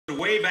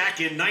way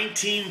back in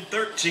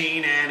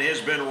 1913 and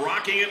has been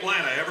rocking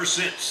Atlanta ever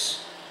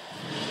since.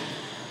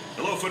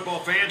 Hello, football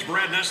fans.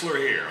 Brad Nessler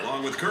here,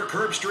 along with Kirk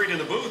Herbstreit in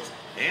the booth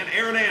and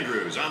Aaron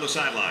Andrews on the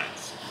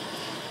sidelines.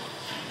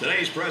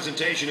 Today's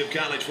presentation of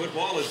college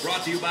football is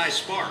brought to you by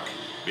Spark,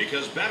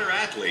 because better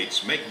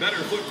athletes make better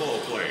football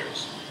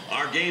players.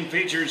 Our game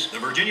features the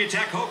Virginia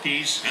Tech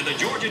Hokies and the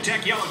Georgia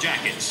Tech Yellow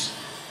Jackets.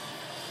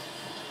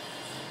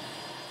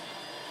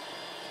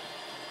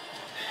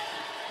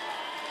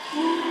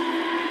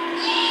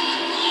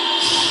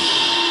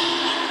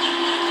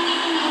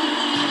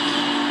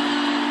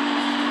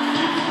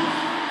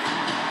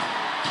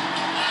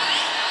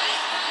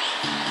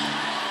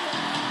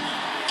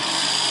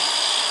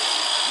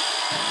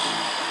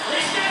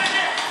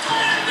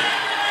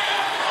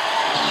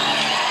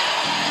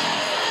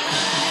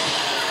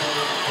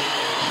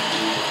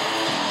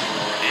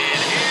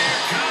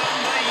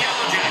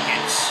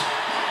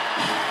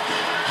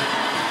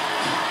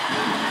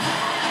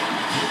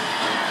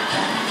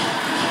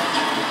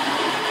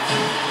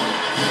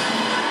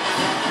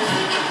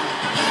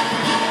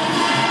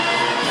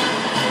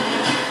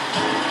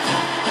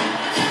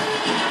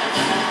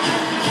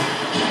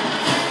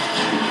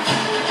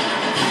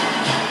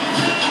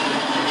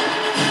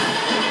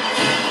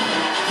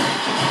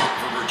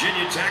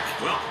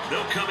 Well,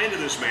 they'll come into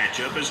this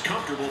matchup as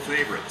comfortable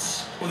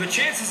favorites. Well, the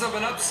chances of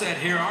an upset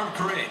here aren't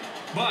great,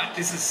 but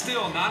this is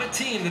still not a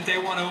team that they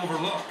want to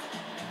overlook.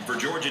 For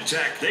Georgia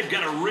Tech, they've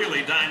got a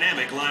really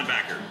dynamic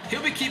linebacker.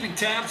 He'll be keeping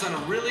tabs on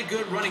a really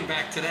good running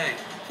back today.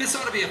 This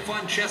ought to be a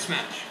fun chess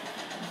match.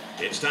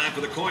 It's time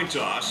for the coin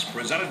toss,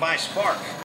 presented by Spark.